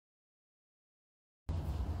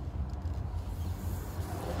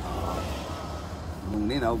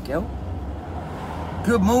morning, old girl.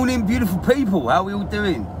 Good morning, beautiful people. How are we all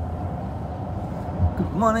doing?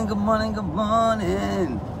 Good morning, good morning, good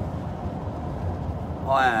morning.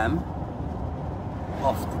 I am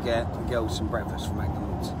off to get the girls some breakfast from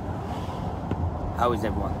McDonald's. How is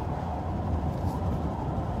everyone?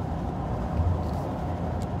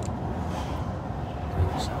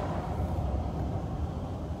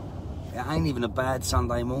 It ain't even a bad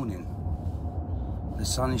Sunday morning. The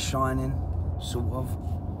sun is shining, sort of.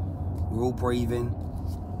 We're all breathing.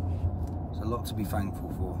 There's a lot to be thankful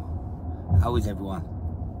for. How is everyone?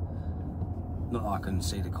 Not that I can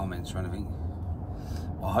see the comments or anything.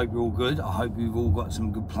 I hope you're all good. I hope you've all got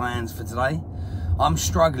some good plans for today. I'm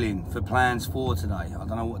struggling for plans for today. I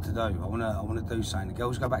don't know what to do. I wanna do something. The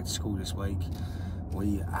girls go back to school this week.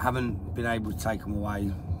 We haven't been able to take them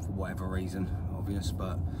away for whatever reason, obvious,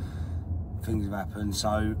 but things have happened.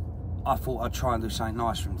 So I thought I'd try and do something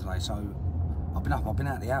nice for them today. So I've been out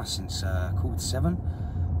of the house since 7:15.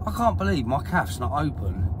 I can't believe my cafe's not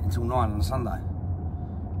open until 9 on a Sunday.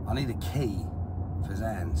 I need a key for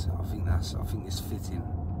Zan's. I think it's fitting,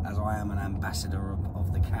 as I am an ambassador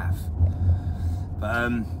of the caf.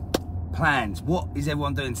 But plans. What is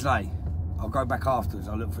everyone doing today? I'll go back afterwards.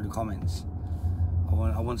 I'll look through the comments. I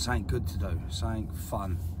want something good to do, something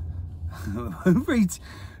fun. Who reads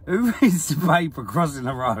the paper crossing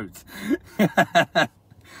the road?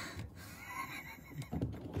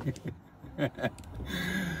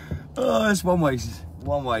 Oh, that's one way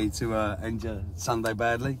to end your Sunday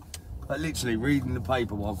badly. Like literally reading the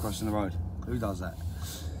paper while crossing the road. Who does that?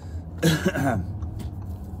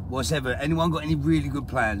 Whatever. Anyone got any really good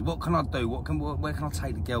plans? What can I do? Where can I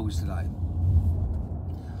take the girls today?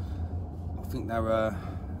 I think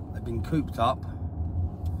they've been cooped up.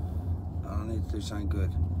 I need to do something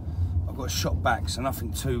good. I've got a shot back, so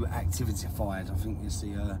nothing too activity-fied. I think it's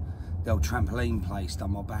the old trampoline place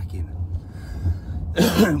done my back in.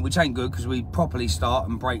 Which ain't good because we properly start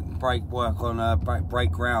and break work on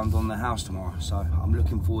break ground on the house tomorrow. So I'm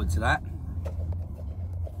looking forward to that.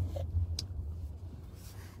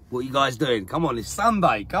 What are you guys doing? Come on, it's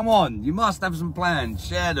Sunday. Come on, you must have some plans.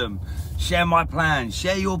 Share them. Share my plans.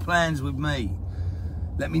 Share your plans with me.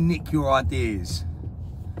 Let me nick your ideas.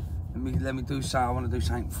 Let me do something. I want to do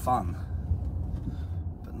something fun,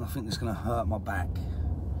 but nothing that's going to hurt my back.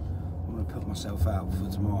 I'm going to put myself out for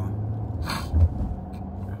tomorrow.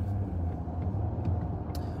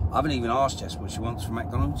 I haven't even asked Jess what she wants from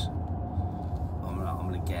McDonald's. I'm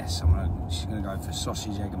gonna guess. She's gonna go for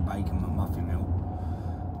sausage, egg and bacon McMuffin meal.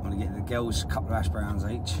 I'm gonna get the girls a couple of hash browns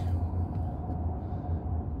each.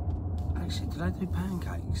 Actually, do they do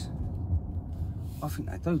pancakes? I think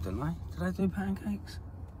they do, don't they? Do they do pancakes?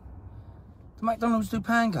 Do McDonald's do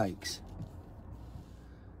pancakes?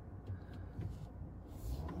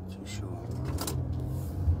 Not too sure.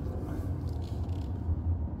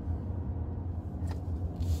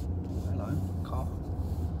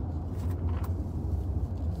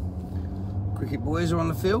 Cricket boys are on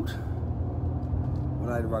the field.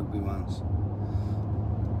 Or are they the rugby ones?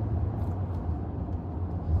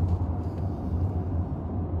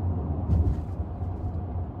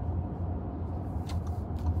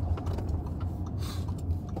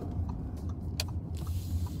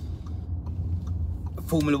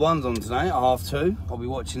 Formula 1's on tonight at 2:30. I'll be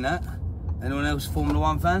watching that. Anyone else Formula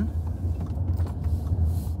 1 fan?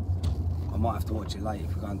 I might have to watch it later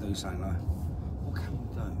if we're going to do something though. What can we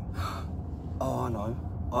do? Oh, I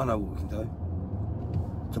know what we can do.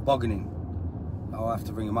 Tobogganing. I'll have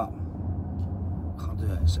to ring them up. Can't do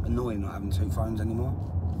it. It's annoying not having 2 phones anymore.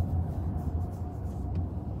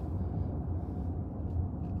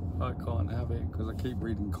 I can't have it because I keep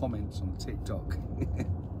reading comments on TikTok.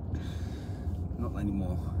 Not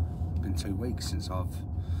anymore. It's been 2 weeks since I've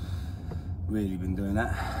really been doing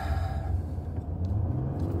that.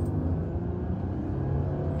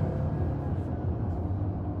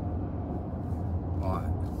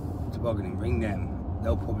 Tobogganing, ring them.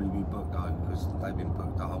 They'll probably be booked though because they've been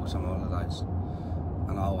booked the whole summer holidays,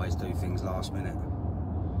 and I always do things last minute,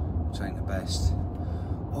 which ain't the best.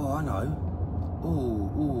 Oh, I know.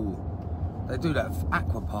 Oh, they do that at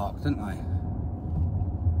Aqua Park, don't they?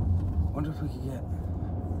 Wonder if we could get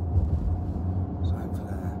something for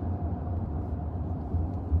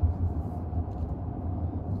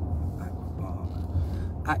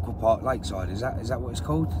that. Aqua Park Lakeside. Is that what it's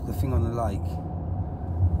called? The thing on the lake.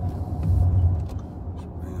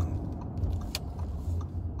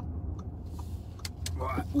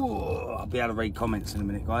 Whoa, I'll be able to read comments in a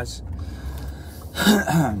minute, guys.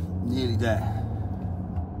 Nearly there.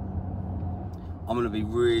 I'm going to be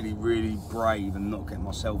really, really brave and not get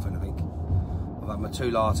myself anything. I've had my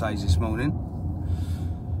 2 lattes this morning.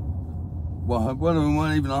 Well, one of them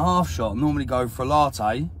weren't even a half shot. I normally go for a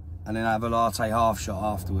latte and then have a latte half shot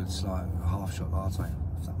afterwards, like a half shot latte.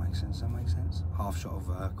 If that makes sense, Half shot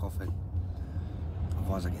of coffee.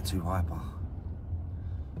 Otherwise I get too hyper.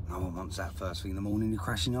 No one wants that first thing in the morning. You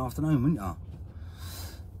crash in the afternoon, wouldn't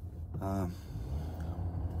you?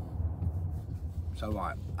 So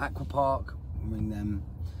right, Aqua Park, ring them.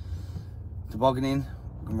 Tobogganing,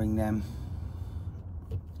 ring them.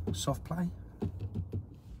 Soft play.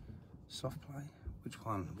 Which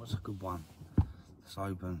one? What's a good one? It's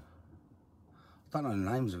open. I don't know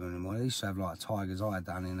the names of them anymore. They used to have like Tiger's Eye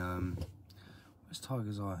down in where's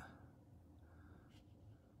Tiger's Eye?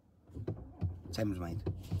 Thamesmead.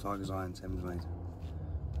 Tiger's Eye and Thamesmead.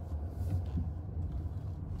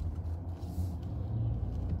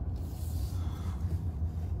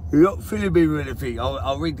 You're not feeling me really big.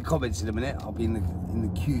 I'll read the comments in a minute. I'll be in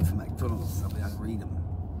the queue for McDonald's. I'll be able to read them.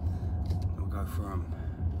 I'll go through them.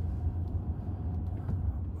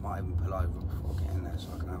 Might even pull over before I get in there so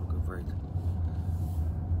I can have a good read.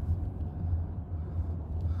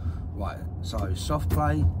 Right, so soft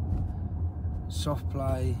play,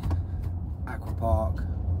 Aqua Park,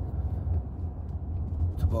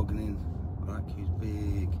 tobogganing. Oh, that queue's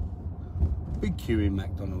big queue in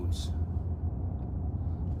McDonald's.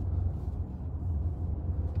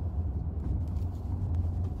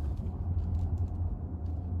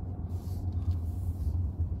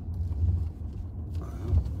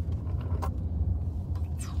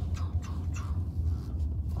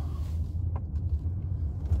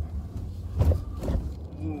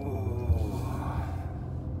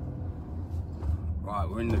 Right,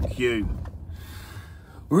 we're in the queue.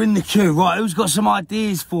 Right, who's got some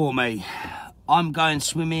ideas for me? I'm going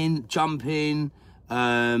swimming, jumping.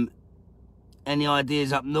 Any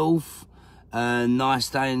ideas up north? Nice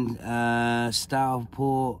day in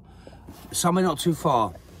Stourport. Somewhere not too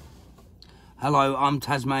far. Hello, I'm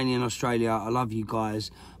Tasmanian, Australia. I love you guys.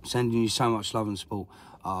 I'm sending you so much love and support.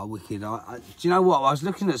 Wicked. Do you know what? I was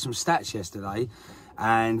looking at some stats yesterday,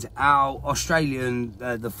 and our Australian,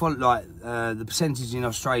 the percentage in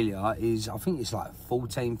Australia is, I think it's like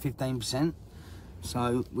 14-15%.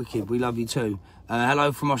 So wicked. We love you too.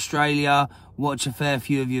 Hello from Australia. Watch a fair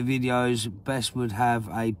few of your videos. Best would have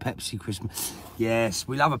a Pepsi Christmas. Yes,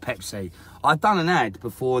 we love a Pepsi. I've done an ad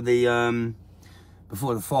before the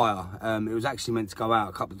fire. It was actually meant to go out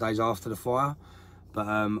a couple of days after the fire, but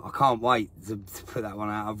I can't wait to put that one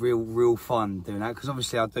out. Real fun doing that, because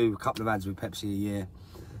obviously I do a couple of ads with Pepsi a year,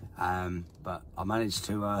 but I managed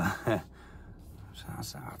to I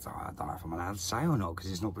don't know if I'm allowed to say or not,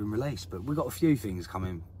 because it's not been released, but we've got a few things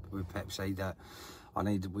coming with Pepsi that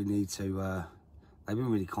we need to they've been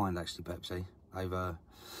really kind, actually. Pepsi,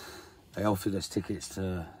 they offered us tickets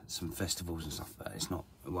to some festivals and stuff, but it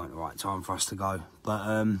weren't the right time for us to go. But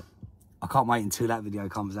I can't wait until that video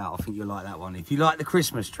comes out. I think you'll like that one. If you like the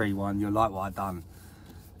Christmas tree one, you'll like what I've done.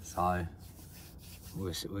 So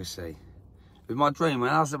we'll see. With my dream,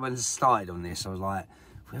 when I started on this, I was like,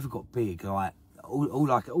 if we ever got big, like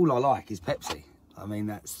all I like is Pepsi. I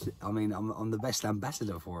mean, I'm the best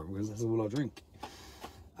ambassador for it, because that's all I drink.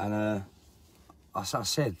 And as I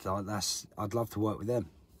said, I'd love to work with them.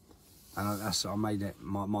 And I made it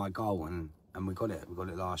my goal, and we got it. We got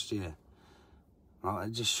it last year.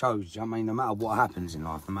 It just shows, I mean, no matter what happens in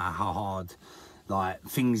life, no matter how hard like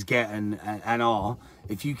things get and are,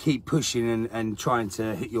 if you keep pushing and trying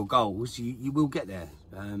to hit your goals, you will get there.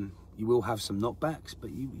 You will have some knockbacks,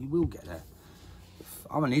 but you will get there.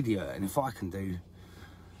 I'm an idiot, and if I can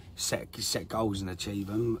set goals and achieve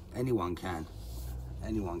them, anyone can.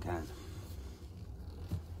 Anyone can.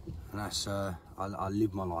 And that's I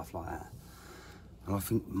live my life like that, and I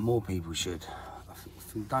think more people should.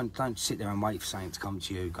 Don't sit there and wait for something to come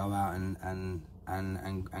to you. Go out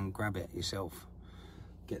and grab it yourself.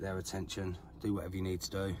 Get their attention. Do whatever you need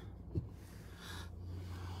to do.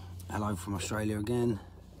 Hello from Australia again.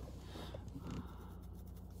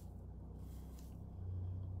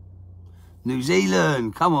 New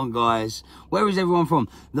Zealand, come on guys. Where is everyone from?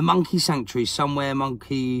 The Monkey Sanctuary, somewhere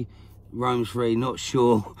monkey roams free, not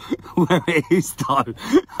sure where it is though.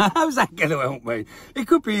 How's that gonna help me? It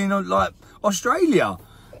could be in like Australia.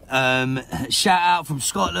 Shout out from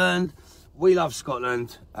Scotland. We love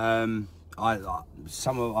Scotland. I've got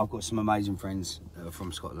some amazing friends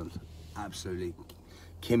from Scotland. Absolutely.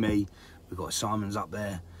 Kimmy, we've got Simon's up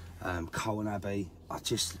there, Cole and Abbey.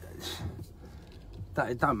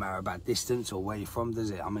 It don't matter about distance or where you're from,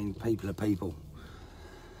 does it? I mean, people are people.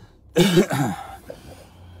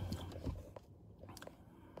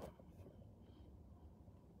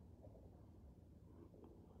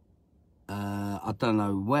 I don't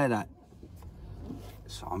know where that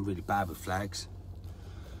So I'm really bad with flags.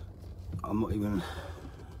 I'm not even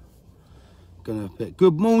gonna put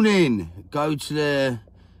good morning. Go to the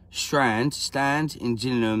stand in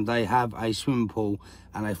Gillingham. They have a swimming pool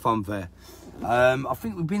and a fun fair. I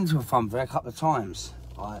think we've been to a fun fair a couple of times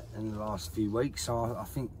in the last few weeks. So I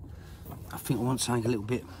think I want something a little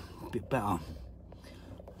bit better.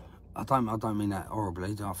 I don't mean that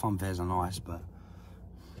horribly. Our fun fairs are nice, but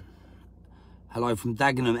hello from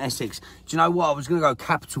Dagenham, Essex. Do you know what? I was gonna go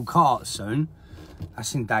Capital Cart soon.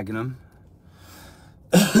 That's in Dagenham.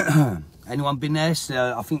 Anyone been there?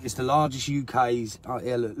 I think it's the largest UK's. Oh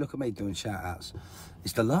yeah, look at me doing shout outs.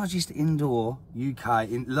 It's the largest indoor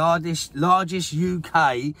largest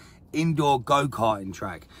UK indoor go-karting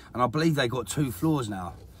track, and I believe they got 2 floors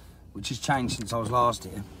now, which has changed since I was last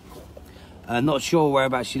here. Not sure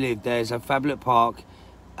whereabouts you live. There's a fabulous park.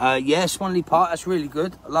 Yeah, Swanley Park. That's really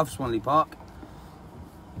good. I love Swanley Park.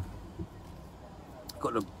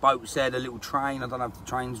 Got the boats there, the little train. I don't know if the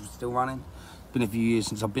train's still running. It's been a few years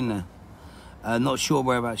since I've been there. Not sure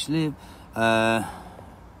whereabouts you live.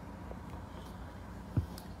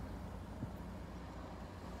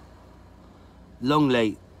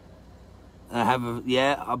 Longleat.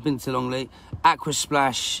 Yeah, I've been to Longleat. Aqua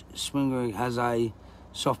Splash Swing has a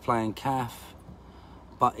soft play and calf,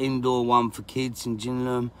 but indoor one for kids in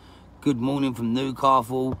Gillingham. Good morning from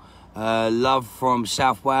Newcastle. Love from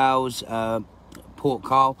South Wales, Port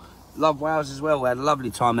Carl. Love Wales as well. We had a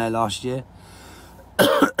lovely time there last year.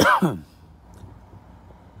 It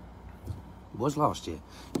was last year.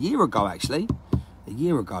 A year ago, actually. A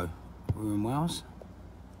year ago, we were in Wales.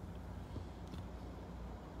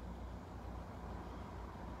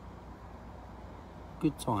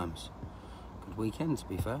 Good times. Good weekend, to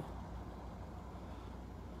be fair.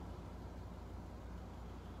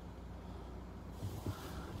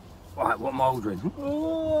 Right, what am I ordering?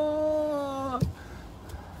 Oh!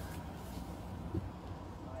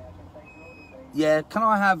 Yeah, can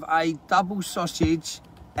I have a double sausage,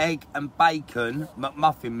 egg and bacon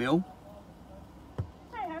McMuffin meal?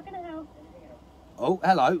 Hi, how can I help? Oh,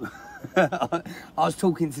 hello. I was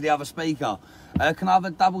talking to the other speaker. Can I have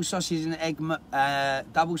a double sausage, egg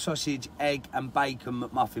and bacon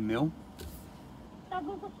McMuffin meal?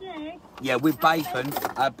 Double sausage egg? Yeah, with bacon.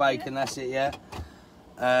 Add bacon, that's it, yeah.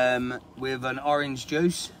 With an orange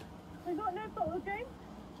juice. We've got no bottle juice.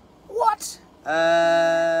 What?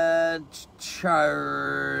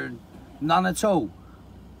 None at all.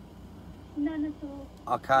 None at all.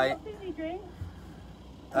 Okay. We've got fizzy drinks.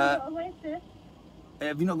 We've got Oasis.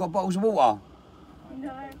 Have you not got bottles of water?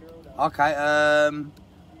 No. Okay.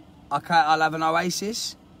 Okay, I'll have an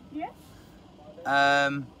Oasis. Yeah.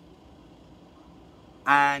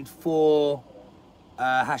 And 4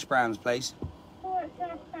 hash browns, please. 4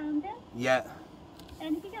 hash browns, Yeah.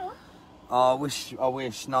 Anything else? I wish.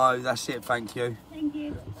 No, that's it. Thank you. Thank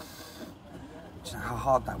you. Do you know how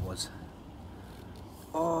hard that was?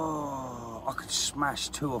 Oh, I could smash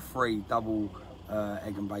 2 or 3 double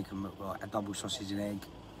egg and bacon, like a double sausage and egg.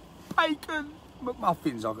 Bacon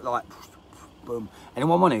McMuffins. I like, boom.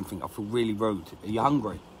 Anyone want anything? I feel really rude. Are you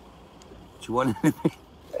hungry? Do you want anything?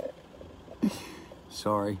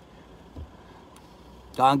 Sorry.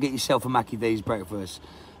 Go and get yourself a Mackie D's breakfast.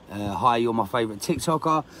 Hi, you're my favourite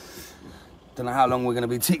TikToker. Don't know how long we're going to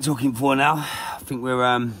be TikToking for now. I think we're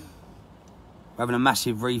having a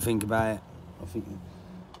massive rethink about it. I think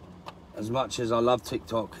as much as I love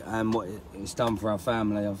TikTok and what it's done for our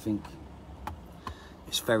family, I think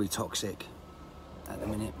it's very toxic at the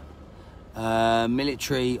minute.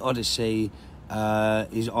 Military Odyssey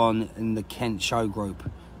is on in the Kent show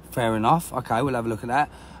group. Fair enough. Okay, we'll have a look at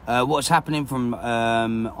that. What's happening from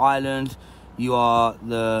Ireland? You are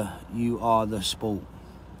the sport.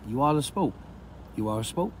 You are the sport. You are a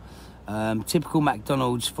sport. Typical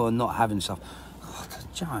McDonald's for not having stuff. God,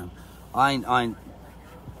 Joe, I ain't.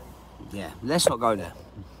 Yeah, let's not go there.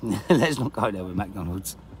 Let's not go there with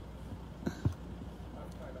McDonald's.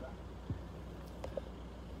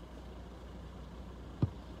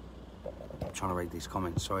 I'm trying to read these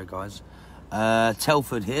comments. Sorry, guys.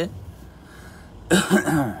 Telford here.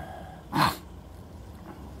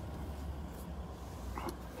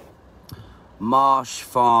 Marsh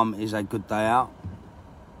Farm is a good day out.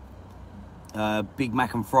 Big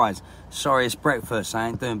Mac and fries. Sorry, it's breakfast. I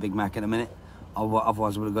ain't doing Big Mac in a minute.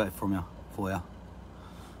 Otherwise, I would have got it from you, for you.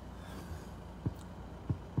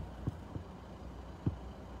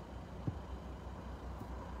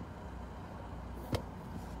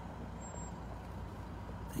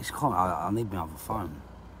 These comments, I need my other phone.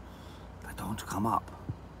 They don't want to come up.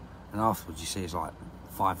 And afterwards, you see it's like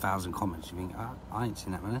 5,000 comments. You think, I ain't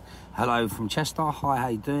seen that many. Hello from Chester. Hi, how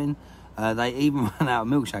you doing? They even ran out of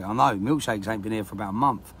milkshake. I know, milkshakes ain't been here for about a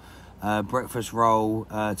month. Breakfast roll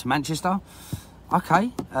to Manchester.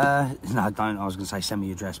 Okay. No, don't. I was going to say send me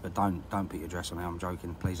your address, but don't put your address on there. I'm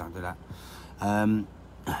joking. Please don't do that.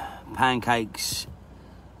 Pancakes,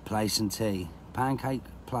 place and tea. Pancake,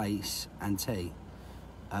 place and tea.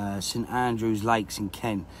 St Andrews Lakes in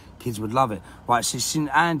Kent. Kids would love it. Right, so St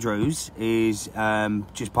Andrews is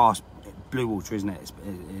just past Bluewater, isn't it?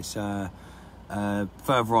 It's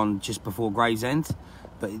further on, just before Gravesend.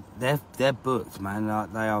 But they're booked, man.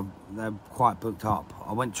 They're quite booked up.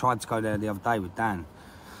 I tried to go there the other day with Dan,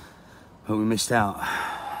 but we missed out.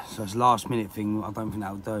 So it's a last minute thing. I don't think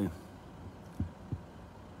that'll do.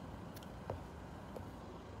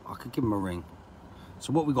 I could give him a ring.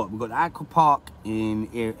 So what we got? We've got the Aqua Park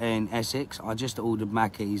in Essex. I just ordered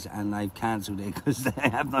Mackey's and they've cancelled it because they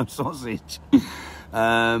have no sausage.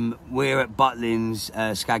 We're at Butlins,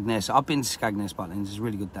 Scagness. I've been to Scagness, Butlins. It's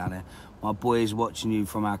really good down there. My boy is watching you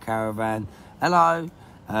from our caravan. Hello.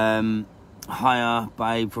 Hiya,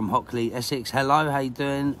 babe, from Hockley, Essex. Hello, how you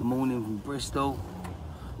doing? Morning from Bristol.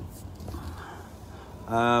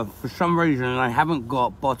 For some reason, I haven't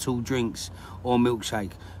got bottled drinks or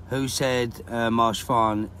milkshake. Who said Marsh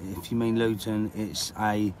Farn? If you mean Luton, it's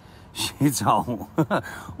a shithole.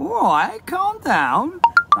 Right, calm down.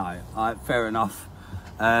 No, fair enough.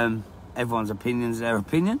 Everyone's opinion's their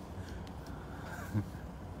opinion.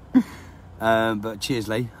 But cheers,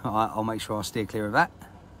 Lee. I'll make sure I steer clear of that.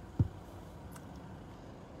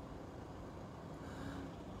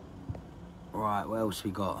 Right, what else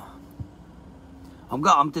we got?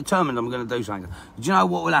 I'm determined I'm going to do something. Do you know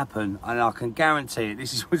what will happen? And I can guarantee it.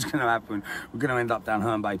 This is what's going to happen. We're going to end up down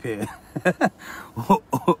Herne Bay Pier.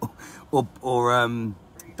 or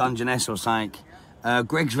Dungeness or something.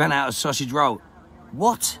 Greg's ran out of sausage roll.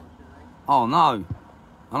 What? Oh, no.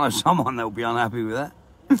 I know someone that'll be unhappy with that.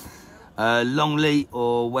 Longleat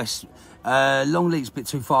or West... Longleat's a bit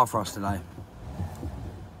too far for us today.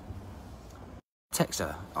 Text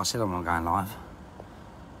her. I said I'm not going live.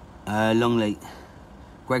 Longleat.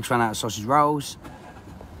 Greg's ran out of sausage rolls.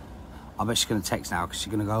 I bet she's going to text now because she's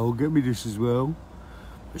going to go, oh, get me this as well.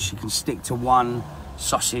 But she can stick to one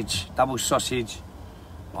sausage, double sausage.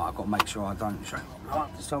 Right, I've got to make sure I don't show.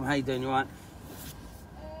 Right, this time, how you doing? You all right?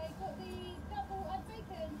 Got the double and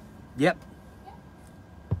bacon. Yep.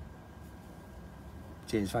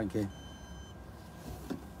 Cheers, thank you.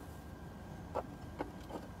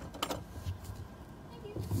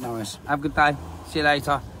 No worries. Have a good day. See you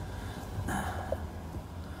later.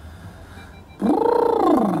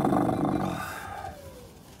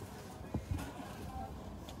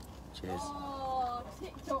 Cheers. Oh,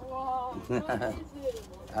 TikTok one.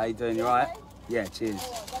 How you doing? You alright? Yeah, cheers.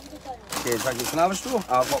 Cheers, thank you. Can I have a straw?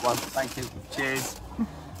 Oh, I've got one. Thank you. Cheers.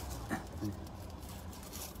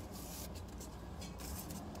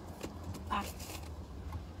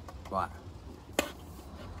 Right.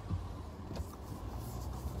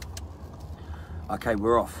 Okay,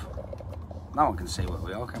 we're off. No one can see where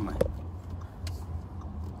we are, can we?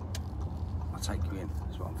 I'll take you in,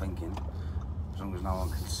 that's what I'm thinking. As long as no one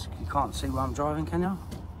can see. You can't see where I'm driving, can you?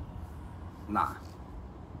 Nah.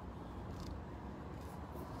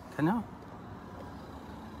 Can you?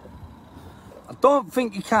 I don't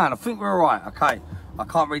think you can. I think we're alright. Okay. I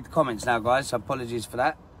can't read the comments now, guys, so apologies for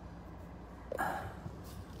that.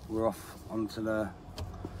 We're off onto the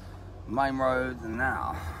main road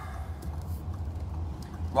now.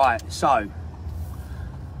 Right, so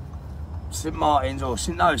St Martin's or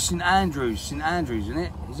St Andrews, isn't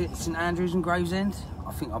it? Is it St Andrews and Gravesend?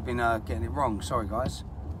 I think I've been getting it wrong. Sorry, guys.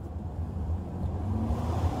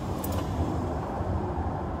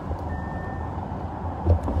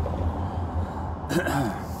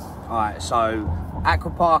 Alright, so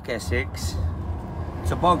Aqua Park, Essex,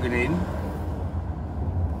 tobogganing,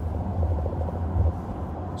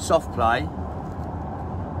 soft play,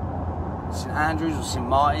 St Andrews or St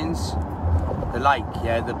Martin's, the lake,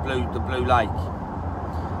 yeah, the blue lake.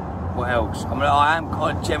 What else? I'm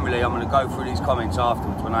gonna go through these comments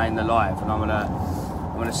afterwards when I end the live, and I'm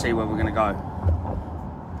gonna see where we're gonna go.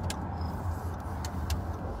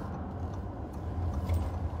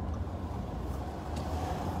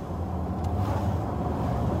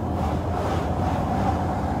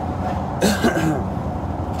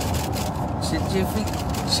 Do you think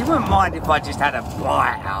she wouldn't mind if I just had a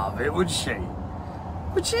bite out of it, would she?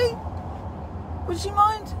 Would she? Would she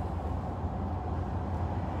mind?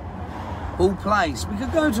 Hall Place. We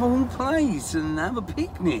could go to Hall Place and have a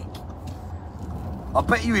picnic. I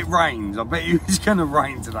bet you it rains. I bet you it's going to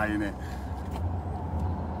rain today, isn't it?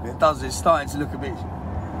 It does. It's starting to look a bit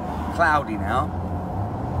cloudy now.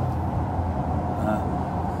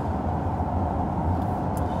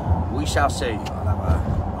 We shall see. I'll have a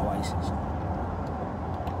Oasis.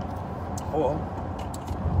 Or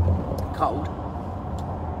cold.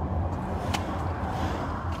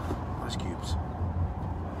 Ice cubes.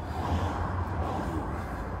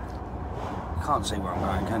 You can't see where I'm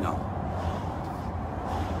going, can you?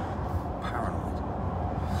 Paranoid.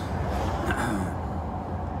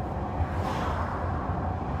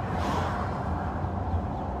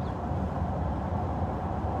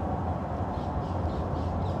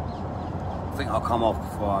 I think I'll come off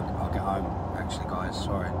before I get home, actually, guys.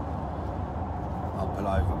 Sorry. I'll pull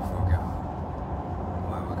over before I get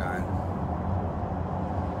where we're going.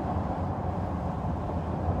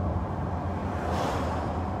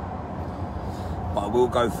 But I will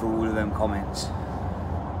go through all of them comments.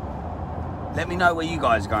 Let me know where you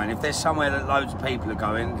guys are going. If there's somewhere that loads of people are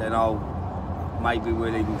going, then maybe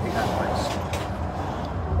we'll even pick that place.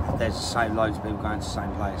 If there's loads of people going to the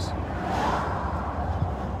same place.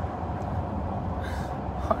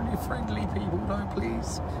 Only friendly people, though,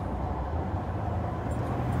 please.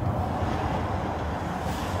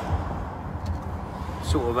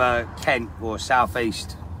 Sort of Kent or South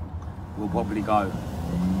East will probably go.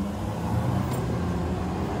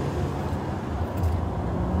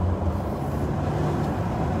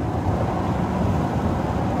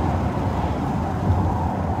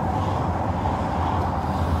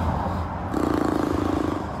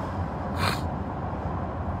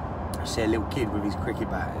 I see a little kid with his cricket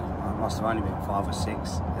bat. I must have only been 5 or 6.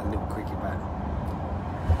 A little cricket bat.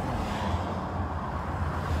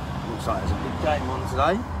 Looks like there's a big game on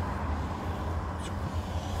today.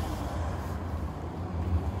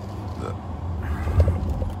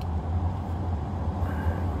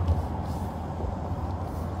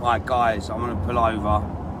 Right, guys, I'm gonna pull over.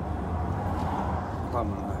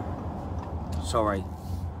 Sorry,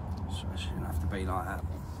 I shouldn't have to be like that.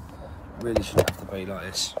 Really shouldn't have to be like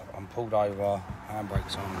this. I'm pulled over,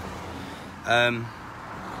 handbrake's on.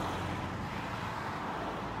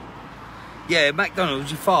 Yeah,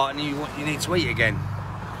 McDonald's, you fart and you need to eat again.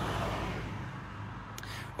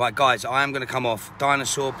 Right, guys, I am going to come off.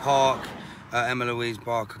 Dinosaur Park, Emma Louise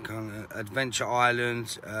Barker, Adventure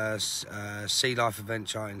Island, Sea Life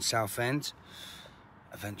Adventure in Southend.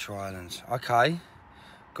 Adventure Island. Okay.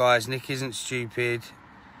 Guys, Nick isn't stupid.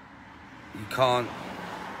 You can't...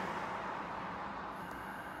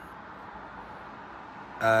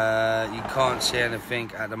 you can't see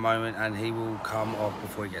anything at the moment, and he will come off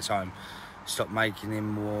before he gets home. Stop making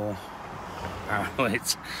him more paranoid.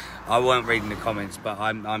 I weren't reading the comments, but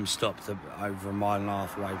I'm stopped over a mile and a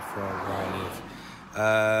half away from where I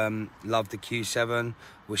live. Love the Q7.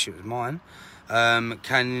 Wish it was mine.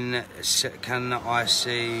 Can I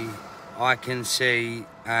see? I can see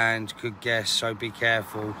and could guess. So be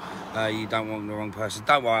careful. You don't want the wrong person.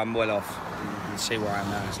 Don't worry, I'm well off. You can see where I am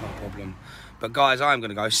now. It's not a problem. But guys, I'm going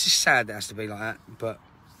to go. It's just sad that it has to be like that. But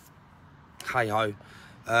hey ho.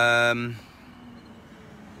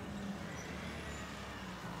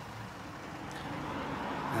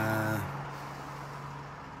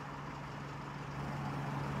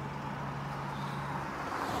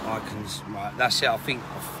 Right, that's it. I think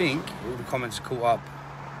all the comments are caught up.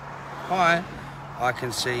 Hi, I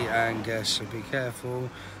can see and guess, so be careful.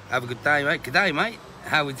 Have a good day, mate. Good day, mate.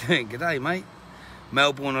 How we doing? Good day, mate.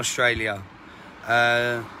 Melbourne, Australia.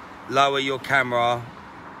 Lower your camera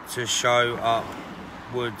to show up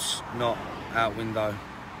woods, not out window.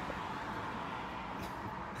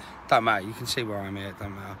 Don't matter. You can see where I'm here.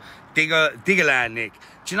 Don't matter. Diggerland, Nick.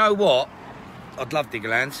 Do you know what? I'd love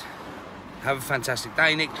Diggerland. Have a fantastic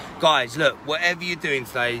day, Nick. Guys, look, whatever you're doing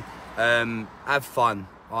today, have fun,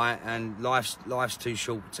 right? And life's too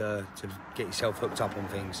short to get yourself hooked up on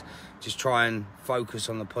things. Just try and focus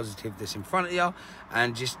on the positive that's in front of you,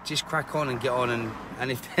 and just crack on and get on. And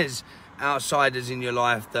if there's outsiders in your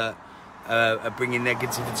life that are bringing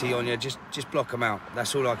negativity on you, just block them out.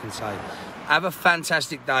 That's all I can say. Have a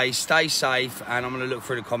fantastic day. Stay safe, and I'm going to look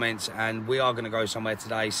through the comments, and we are going to go somewhere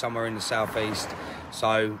today, somewhere in the southeast.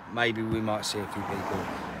 So maybe we might see a few people.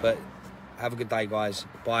 But have a good day, guys.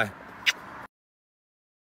 Bye.